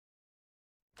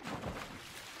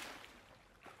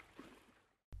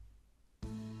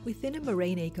Within a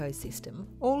marine ecosystem,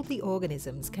 all the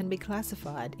organisms can be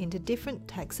classified into different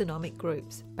taxonomic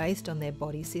groups based on their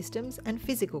body systems and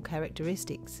physical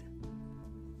characteristics.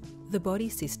 The body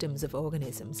systems of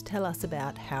organisms tell us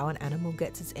about how an animal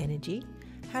gets its energy,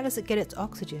 how does it get its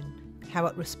oxygen, how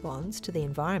it responds to the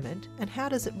environment, and how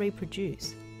does it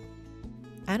reproduce.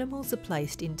 Animals are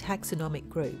placed in taxonomic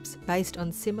groups based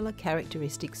on similar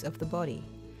characteristics of the body.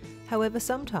 However,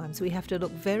 sometimes we have to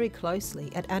look very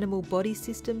closely at animal body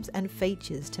systems and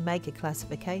features to make a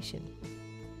classification.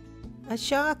 A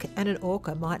shark and an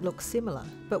orca might look similar,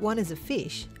 but one is a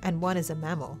fish and one is a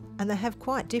mammal, and they have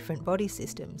quite different body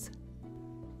systems.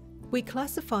 We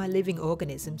classify living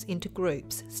organisms into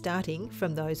groups, starting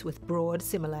from those with broad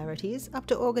similarities up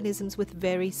to organisms with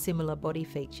very similar body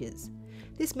features.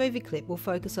 This movie clip will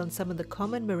focus on some of the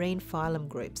common marine phylum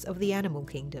groups of the animal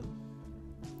kingdom.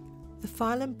 The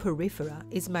phylum Porifera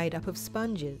is made up of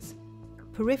sponges.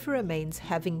 Porifera means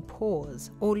having pores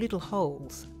or little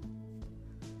holes.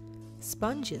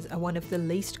 Sponges are one of the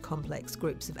least complex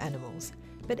groups of animals,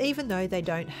 but even though they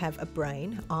don't have a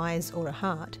brain, eyes or a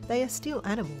heart, they are still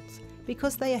animals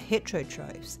because they are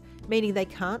heterotrophs, meaning they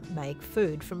can't make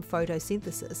food from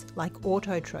photosynthesis like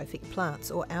autotrophic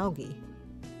plants or algae.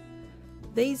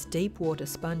 These deep water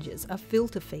sponges are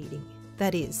filter feeding,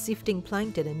 that is, sifting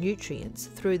plankton and nutrients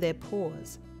through their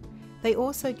pores. They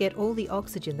also get all the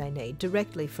oxygen they need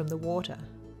directly from the water.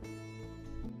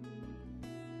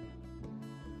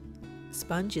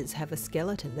 Sponges have a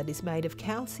skeleton that is made of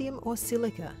calcium or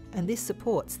silica, and this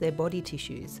supports their body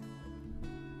tissues.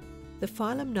 The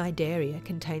phylum Cnidaria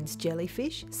contains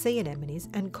jellyfish, sea anemones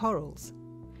and corals.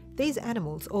 These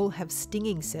animals all have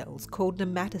stinging cells called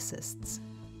nematocysts.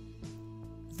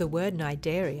 The word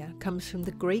Cnidaria comes from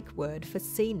the Greek word for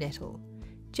sea nettle.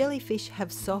 Jellyfish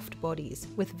have soft bodies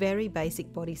with very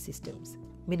basic body systems.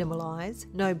 Minimal eyes,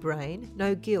 no brain,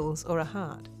 no gills or a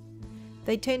heart.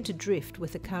 They tend to drift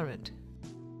with the current.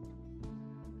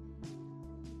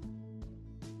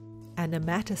 A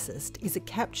nematocyst is a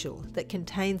capsule that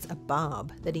contains a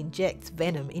barb that injects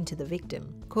venom into the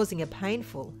victim, causing a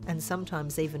painful and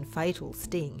sometimes even fatal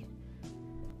sting.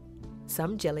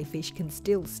 Some jellyfish can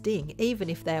still sting even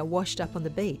if they are washed up on the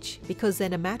beach because their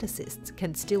nematocysts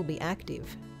can still be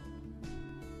active.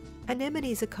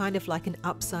 Anemones are kind of like an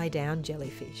upside-down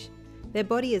jellyfish. Their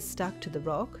body is stuck to the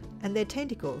rock and their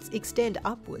tentacles extend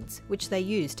upwards, which they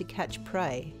use to catch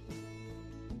prey.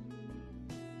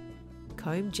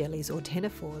 Comb jellies or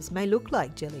ctenophores may look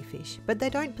like jellyfish, but they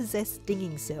don't possess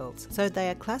stinging cells, so they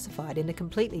are classified in a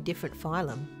completely different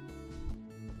phylum.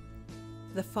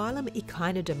 The phylum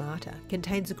Echinodermata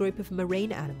contains a group of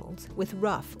marine animals with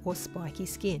rough or spiky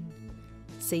skin.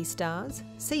 Sea stars,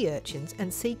 sea urchins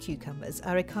and sea cucumbers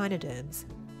are echinoderms.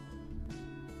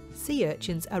 Sea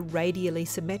urchins are radially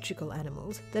symmetrical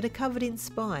animals that are covered in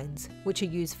spines, which are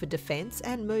used for defence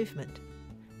and movement.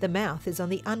 The mouth is on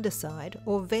the underside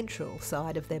or ventral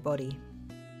side of their body.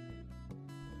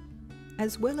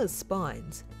 As well as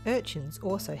spines, urchins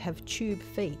also have tube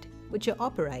feet, which are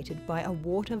operated by a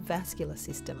water vascular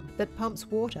system that pumps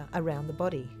water around the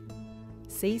body.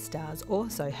 Sea stars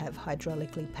also have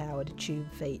hydraulically powered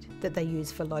tube feet that they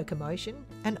use for locomotion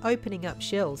and opening up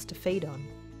shells to feed on.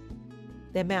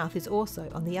 Their mouth is also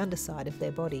on the underside of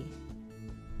their body.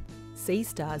 Sea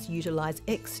stars utilise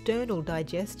external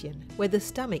digestion, where the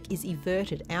stomach is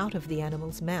everted out of the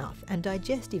animal's mouth and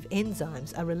digestive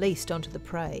enzymes are released onto the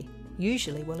prey,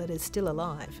 usually while it is still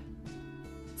alive.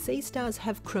 Sea stars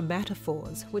have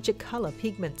chromatophores, which are colour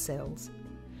pigment cells.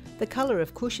 The colour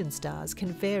of cushion stars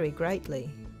can vary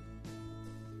greatly.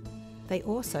 They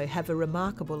also have a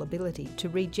remarkable ability to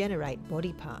regenerate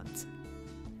body parts.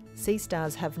 Sea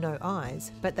stars have no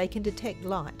eyes, but they can detect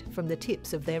light from the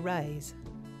tips of their rays.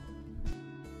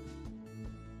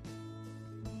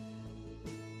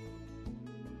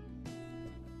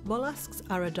 Mollusks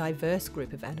are a diverse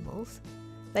group of animals.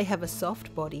 They have a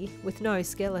soft body with no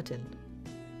skeleton.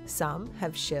 Some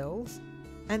have shells,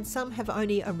 and some have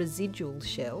only a residual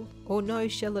shell or no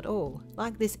shell at all,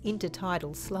 like this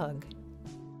intertidal slug.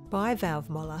 Bivalve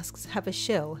mollusks have a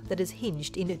shell that is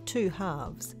hinged into two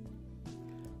halves.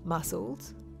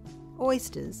 Mussels,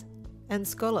 oysters, and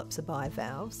scallops are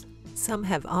bivalves. Some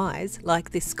have eyes,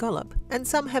 like this scallop, and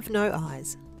some have no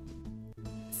eyes.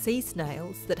 Sea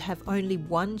snails that have only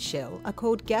one shell are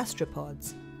called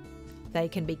gastropods. They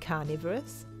can be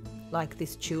carnivorous, like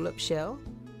this tulip shell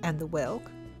and the whelk,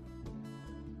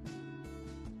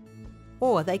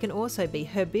 or they can also be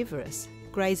herbivorous,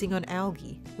 grazing on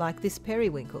algae, like this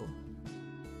periwinkle.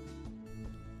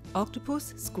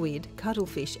 Octopus, squid,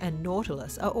 cuttlefish and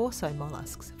nautilus are also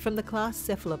mollusks from the class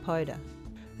Cephalopoda.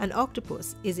 An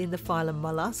octopus is in the phylum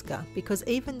Mollusca because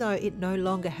even though it no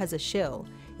longer has a shell,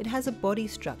 it has a body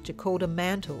structure called a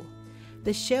mantle.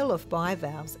 The shell of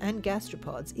bivalves and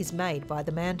gastropods is made by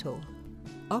the mantle.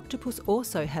 Octopus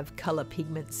also have colour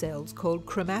pigment cells called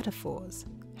chromatophores.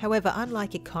 However,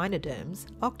 unlike echinoderms,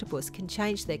 octopus can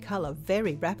change their colour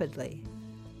very rapidly.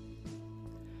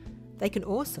 They can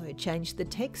also change the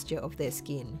texture of their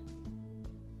skin.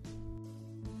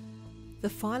 The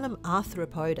phylum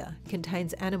Arthropoda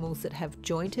contains animals that have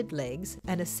jointed legs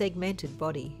and a segmented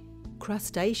body.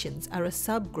 Crustaceans are a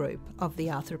subgroup of the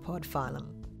arthropod phylum.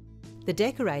 The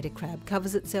decorator crab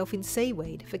covers itself in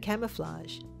seaweed for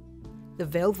camouflage. The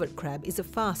velvet crab is a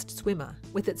fast swimmer,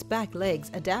 with its back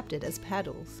legs adapted as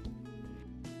paddles.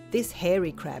 This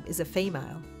hairy crab is a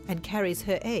female and carries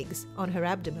her eggs on her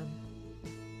abdomen.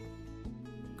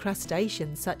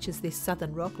 Crustaceans such as this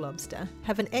southern rock lobster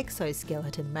have an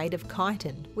exoskeleton made of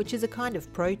chitin, which is a kind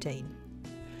of protein.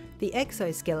 The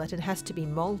exoskeleton has to be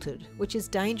molted, which is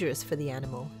dangerous for the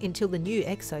animal until the new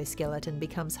exoskeleton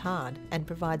becomes hard and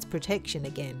provides protection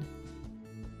again.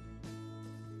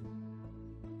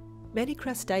 Many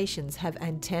crustaceans have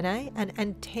antennae and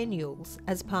antennules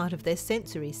as part of their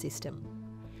sensory system.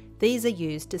 These are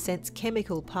used to sense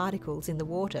chemical particles in the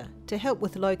water to help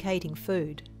with locating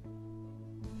food.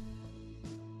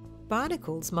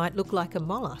 Barnacles might look like a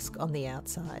mollusk on the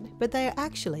outside, but they are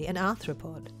actually an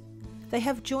arthropod. They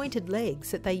have jointed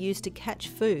legs that they use to catch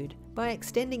food by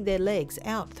extending their legs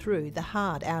out through the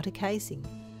hard outer casing.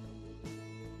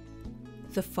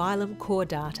 The phylum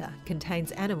Chordata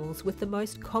contains animals with the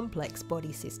most complex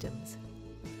body systems.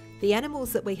 The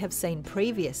animals that we have seen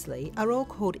previously are all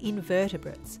called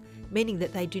invertebrates, meaning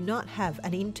that they do not have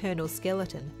an internal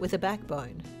skeleton with a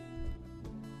backbone.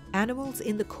 Animals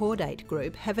in the chordate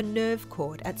group have a nerve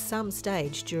cord at some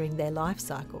stage during their life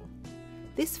cycle.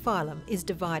 This phylum is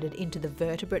divided into the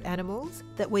vertebrate animals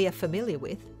that we are familiar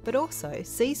with, but also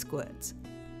sea squirts.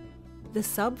 The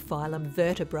subphylum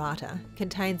Vertebrata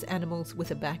contains animals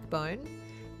with a backbone,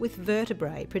 with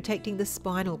vertebrae protecting the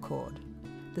spinal cord.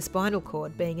 The spinal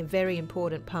cord being a very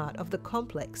important part of the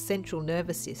complex central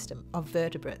nervous system of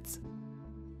vertebrates.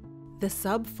 The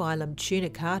subphylum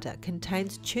Tunicata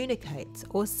contains tunicates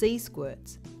or sea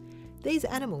squirts. These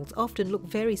animals often look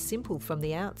very simple from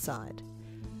the outside.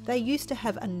 They used to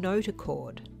have a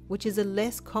notochord, which is a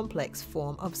less complex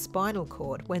form of spinal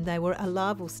cord when they were a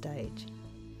larval stage.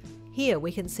 Here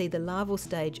we can see the larval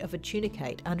stage of a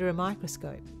tunicate under a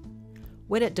microscope.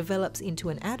 When it develops into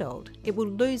an adult, it will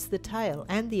lose the tail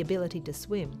and the ability to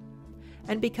swim,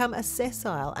 and become a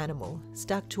sessile animal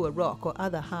stuck to a rock or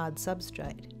other hard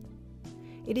substrate.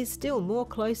 It is still more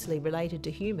closely related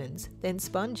to humans than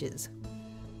sponges.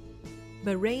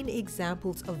 Marine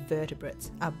examples of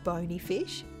vertebrates are bony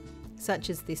fish, such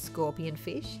as this scorpion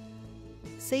fish,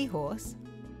 seahorse,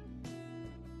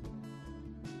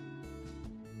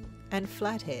 and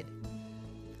flathead.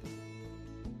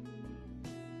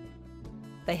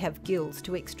 They have gills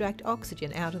to extract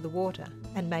oxygen out of the water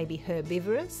and may be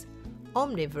herbivorous,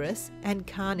 omnivorous, and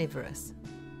carnivorous.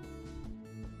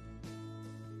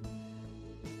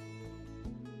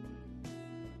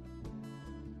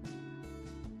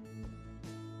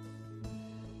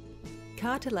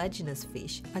 Cartilaginous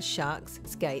fish are sharks,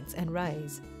 skates, and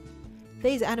rays.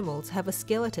 These animals have a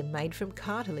skeleton made from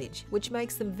cartilage, which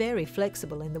makes them very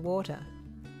flexible in the water.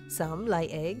 Some lay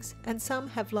eggs and some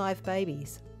have live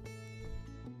babies.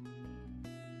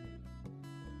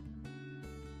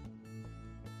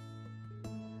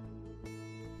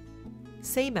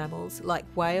 Sea mammals like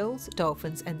whales,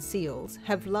 dolphins, and seals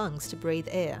have lungs to breathe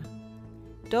air.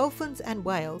 Dolphins and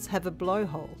whales have a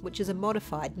blowhole, which is a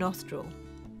modified nostril.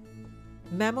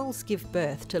 Mammals give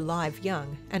birth to live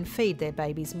young and feed their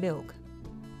babies milk.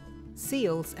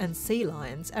 Seals and sea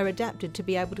lions are adapted to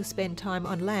be able to spend time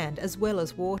on land as well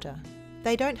as water.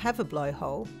 They don't have a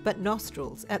blowhole, but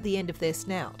nostrils at the end of their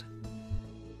snout.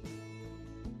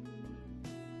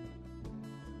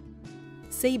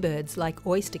 Seabirds like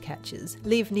oystercatchers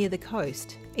live near the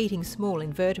coast, eating small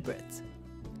invertebrates.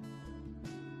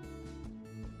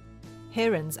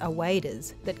 Herons are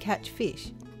waders that catch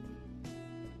fish.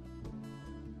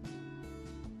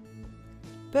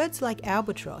 Birds like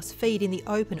albatross feed in the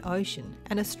open ocean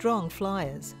and are strong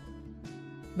flyers.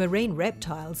 Marine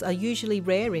reptiles are usually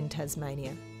rare in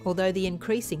Tasmania, although the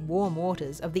increasing warm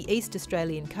waters of the East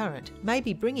Australian Current may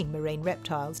be bringing marine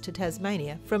reptiles to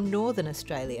Tasmania from northern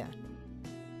Australia.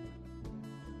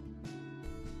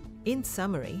 In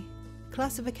summary,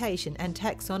 classification and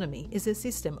taxonomy is a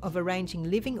system of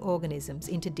arranging living organisms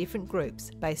into different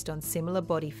groups based on similar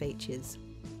body features.